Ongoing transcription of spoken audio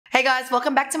Hey guys,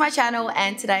 welcome back to my channel,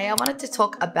 and today I wanted to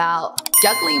talk about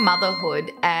juggling motherhood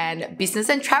and business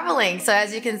and traveling. So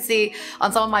as you can see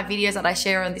on some of my videos that I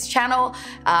share on this channel,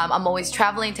 I'm always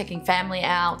traveling, taking family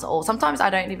out, or sometimes I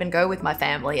don't even go with my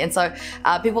family. And so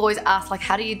people always ask, like,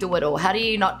 how do you do it, or how do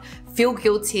you not feel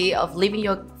guilty of leaving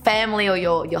your family or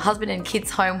your husband and kids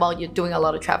home while you're doing a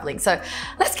lot of traveling? So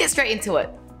let's get straight into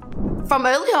it. From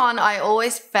early on, I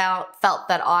always felt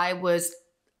that I was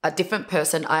a different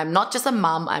person. I am not just a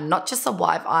mum. I'm not just a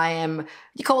wife. I am,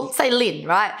 say Lynn,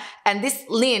 right? And this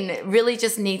Lynn really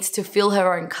just needs to fill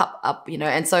her own cup up,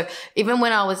 And so even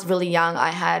when I was really young,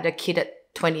 I had a kid at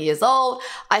 20 years old.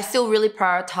 I still really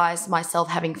prioritized myself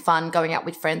having fun, going out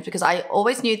with friends, because I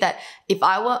always knew that if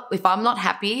I'm not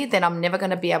happy, then I'm never going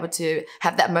to be able to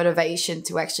have that motivation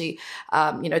to actually,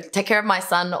 take care of my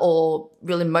son, or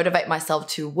really motivate myself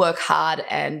to work hard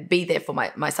and be there for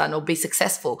my son, or be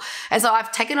successful. And so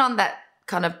I've taken on that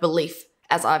kind of belief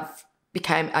as I've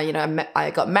became,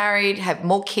 I got married, have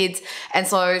more kids. And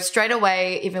so straight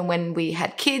away, even when we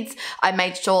had kids, I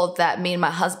made sure that me and my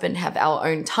husband have our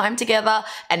own time together.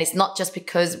 And it's not just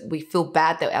because we feel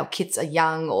bad that our kids are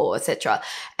young or etc.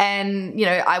 And,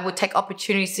 I would take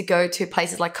opportunities to go to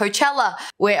places like Coachella,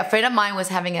 where a friend of mine was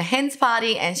having a hen's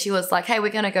party and she was like, hey, we're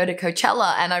going to go to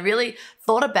Coachella. And I really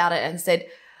thought about it and said,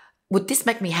 would this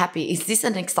make me happy? Is this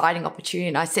an exciting opportunity?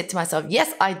 And I said to myself,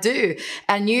 yes, I do.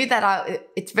 I knew that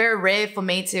it's very rare for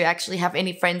me to actually have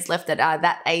any friends left at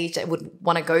that age that would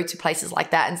want to go to places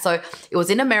like that. And so it was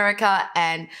in America,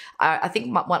 and I think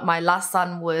my last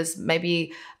son was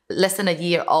maybe less than a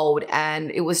year old,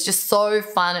 and it was just so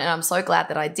fun, and I'm so glad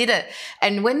that I did it.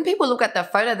 And when people look at the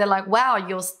photo, they're like, wow,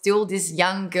 you're still this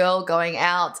young girl going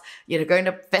out, going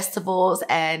to festivals,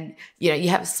 and you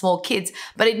have small kids.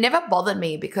 But it never bothered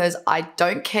me, because I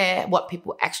don't care what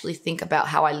people actually think about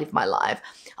how I live my life.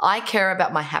 I care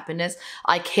about my happiness.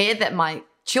 I care that my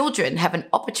children have an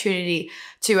opportunity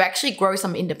to actually grow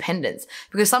some independence,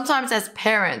 because sometimes as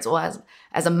parents, or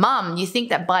as a mum, you think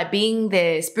that by being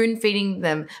there, spoon feeding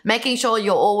them, making sure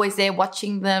you're always there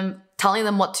watching them, telling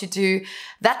them what to do,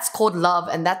 that's called love,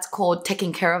 and that's called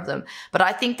taking care of them. But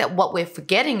I think that what we're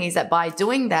forgetting is that by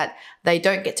doing that, they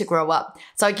don't get to grow up.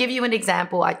 So I'll give you an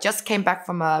example. I just came back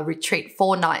from a retreat,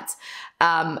 4 nights.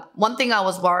 One thing I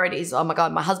was worried is, oh my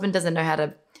God, my husband doesn't know how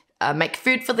to make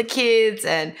food for the kids.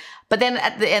 But then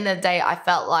at the end of the day, I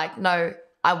felt like, no,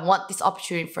 I want this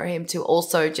opportunity for him to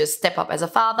also just step up as a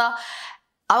father.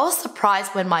 I was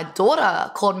surprised when my daughter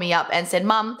called me up and said,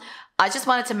 Mum, I just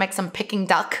wanted to make some Peking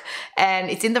duck, and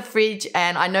it's in the fridge,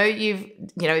 and I know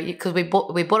because we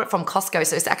bought it from Costco,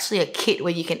 so it's actually a kit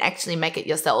where you can actually make it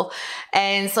yourself.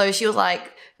 And so she was like,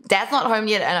 Dad's not home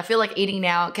yet and I feel like eating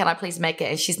now. Can I please make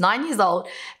it? And she's 9 years old.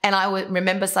 And I would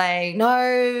remember saying,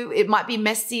 no, it might be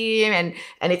messy and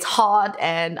it's hot,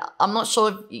 and I'm not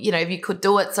sure, if you could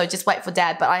do it. So just wait for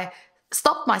Dad. But I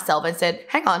stopped myself and said,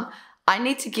 hang on, I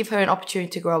need to give her an opportunity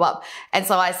to grow up. And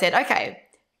so I said, okay,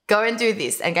 go and do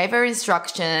this, and gave her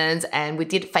instructions, and we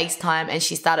did FaceTime, and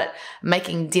she started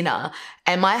making dinner.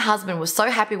 And my husband was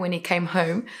so happy when he came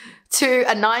home to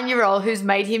a 9-year-old who's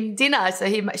made him dinner. So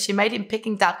she made him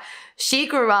Peking duck. She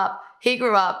grew up, he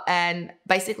grew up, and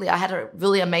basically I had a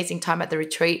really amazing time at the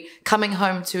retreat, coming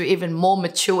home to even a more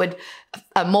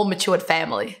matured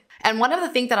family. And one of the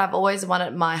things that I've always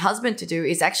wanted my husband to do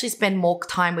is actually spend more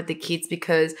time with the kids,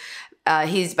 because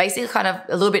he's basically kind of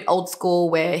a little bit old school,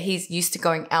 where he's used to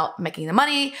going out making the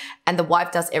money and the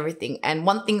wife does everything. And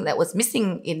one thing that was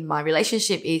missing in my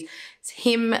relationship is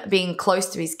him being close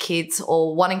to his kids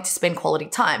or wanting to spend quality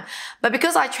time. But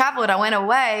because I traveled, I went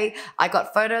away, I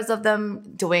got photos of them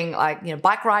doing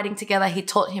bike riding together. He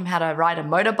taught him how to ride a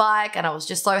motorbike, and I was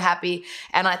just so happy.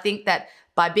 And I think that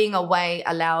by being away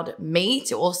allowed me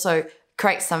to also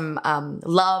create some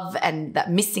love and that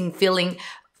missing feeling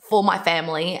for my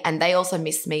family, and they also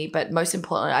miss me. But most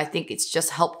importantly, I think it's just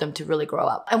helped them to really grow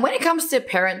up. And when it comes to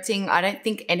parenting, I don't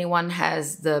think anyone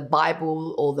has the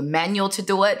Bible or the manual to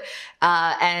do it,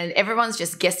 and everyone's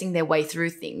just guessing their way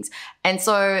through things. And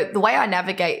so the way I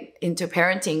navigate into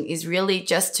parenting is really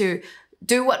just to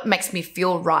do what makes me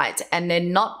feel right, and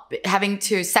then not having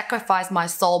to sacrifice my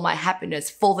soul, my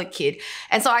happiness for the kid.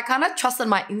 And so I kind of trusted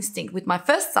my instinct with my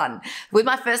first son. With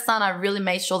my first son, I really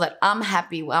made sure that I'm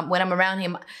happy. When I'm around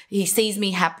him, he sees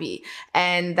me happy,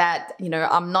 and that,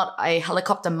 I'm not a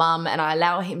helicopter mom, and I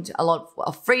allow him a lot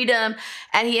of freedom.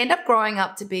 And he ended up growing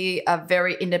up to be a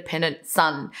very independent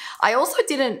son. I also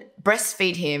didn't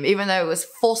breastfeed him, even though it was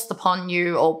forced upon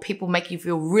you, or people make you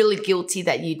feel really guilty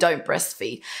that you don't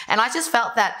breastfeed. And I just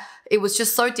felt that it was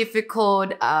just so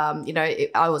difficult. I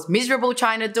was miserable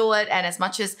trying to do it. And as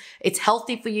much as it's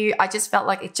healthy for you, I just felt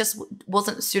like it just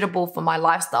wasn't suitable for my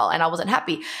lifestyle and I wasn't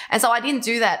happy. And so I didn't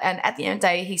do that. And at the end of the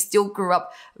day, he still grew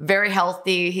up very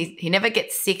healthy. He never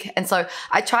gets sick. And so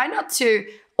I try not to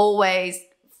always,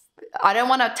 I don't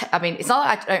want to, it's not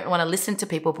like I don't want to listen to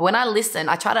people, but when I listen,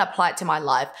 I try to apply it to my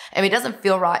life. And if it doesn't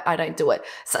feel right, I don't do it.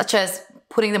 Such as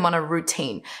putting them on a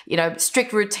routine.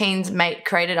 Strict routines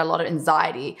created a lot of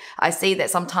anxiety. I see that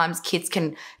sometimes kids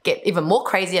can get even more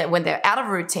crazier when they're out of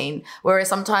routine, whereas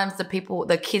sometimes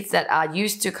the kids that are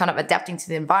used to kind of adapting to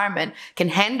the environment can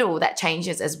handle that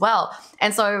changes as well.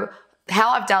 And so how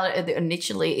I've done it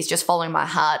initially is just following my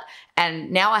heart.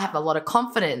 And now I have a lot of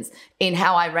confidence in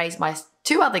how I raise my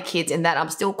 2 other kids, in that I'm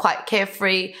still quite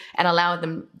carefree and allowing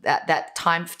them that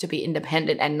time to be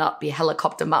independent and not be a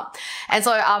helicopter mum. And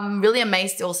so I'm really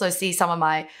amazed to also see some of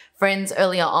my friends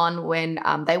earlier on when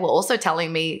they were also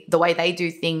telling me the way they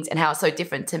do things and how it's so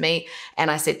different to me.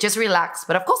 And I said, just relax.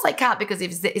 But of course they can't, because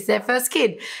it's their first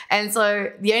kid. And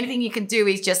so the only thing you can do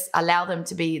is just allow them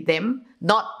to be them,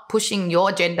 not pushing your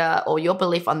agenda or your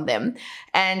belief on them,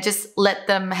 and just let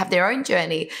them have their own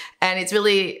journey. And it's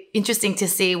really interesting to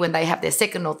see when they have their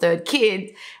 2nd or 3rd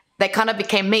kid, they kind of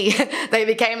became me. They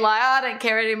became like, I don't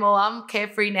care anymore. I'm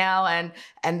carefree now.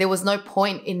 And there was no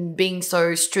point in being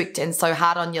so strict and so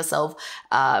hard on yourself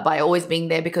by always being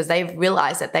there, because they've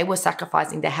realized that they were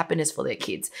sacrificing their happiness for their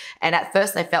kids. And at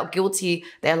first they felt guilty.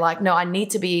 They're like, no, I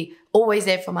need to be always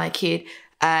there for my kid.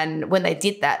 And when they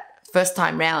did that first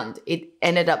time round, it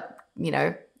ended up,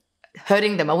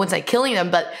 hurting them. I wouldn't say killing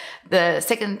them, but the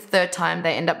 2nd, 3rd time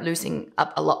they end up losing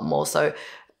up a lot more. So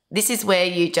this is where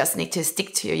you just need to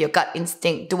stick to your gut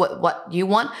instinct, do what you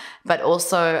want, but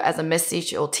also as a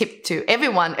message or tip to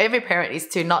everyone, every parent, is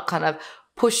to not kind of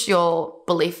push your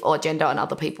belief or agenda on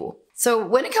other people. So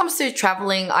when it comes to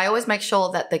traveling, I always make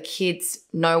sure that the kids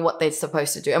know what they're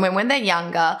supposed to do. I mean, when they're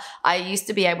younger, I used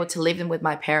to be able to leave them with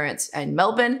my parents in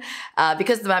Melbourne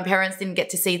because my parents didn't get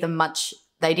to see them much.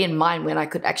 They didn't mind when I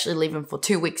could actually leave them for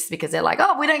 2 weeks, because they're like,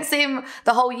 oh, we don't see them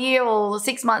the whole year or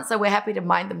 6 months, so we're happy to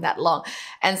mind them that long.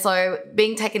 And so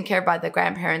being taken care of by the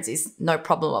grandparents is no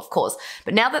problem, of course.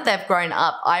 But now that they've grown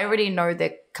up, I already know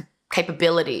their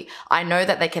capability. I know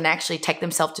that they can actually take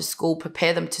themselves to school,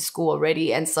 prepare them to school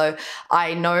already. And so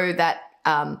I know that,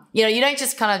 you don't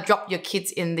just kind of drop your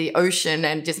kids in the ocean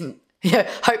and just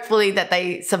hopefully that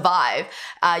they survive.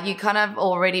 You kind of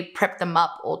already prepped them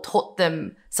up or taught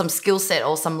them some skill set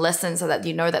or some lessons so that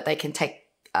you know that they can take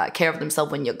care of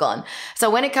themselves when you're gone. So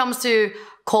when it comes to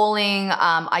calling,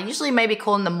 I usually maybe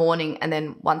call in the morning and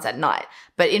then once at night.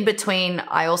 But in between,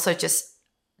 I also just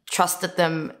trusted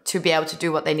them to be able to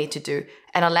do what they need to do,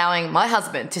 and allowing my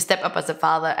husband to step up as a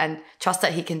father and trust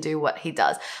that he can do what he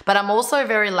does. But I'm also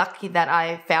very lucky that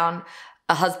I found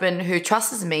a husband who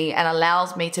trusts me and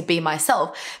allows me to be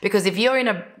myself. Because if you're in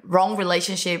a wrong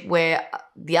relationship where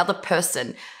the other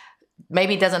person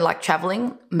maybe doesn't like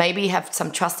traveling, maybe have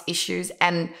some trust issues,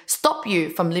 and stop you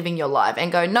from living your life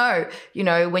and go, no,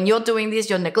 when you're doing this,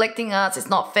 you're neglecting us, it's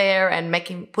not fair, and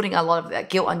putting a lot of that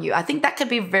guilt on you. I think that could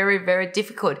be very, very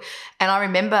difficult. And I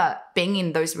remember being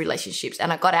in those relationships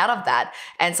and I got out of that.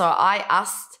 And so I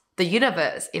asked the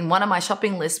universe, in one of my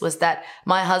shopping lists was that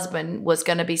my husband was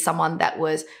going to be someone that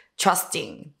was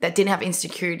trusting, that didn't have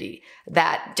insecurity,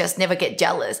 that just never get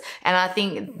jealous. And I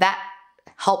think that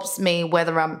helps me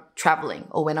whether I'm traveling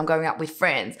or when I'm going out with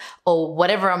friends or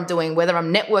whatever I'm doing, whether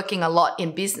I'm networking a lot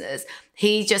in business.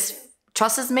 He just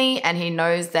trusts me and he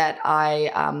knows that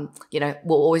I,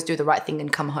 will always do the right thing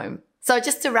and come home. So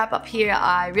just to wrap up here,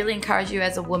 I really encourage you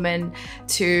as a woman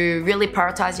to really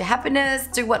prioritize your happiness,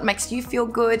 do what makes you feel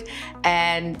good,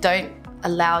 and don't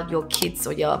allow your kids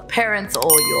or your parents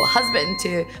or your husband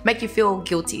to make you feel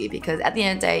guilty, because at the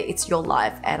end of the day, it's your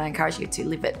life and I encourage you to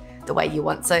live it the way you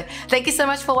want. So thank you so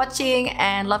much for watching,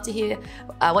 and love to hear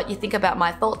what you think about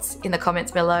my thoughts in the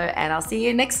comments below, and I'll see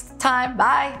you next time.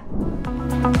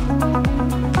 Bye.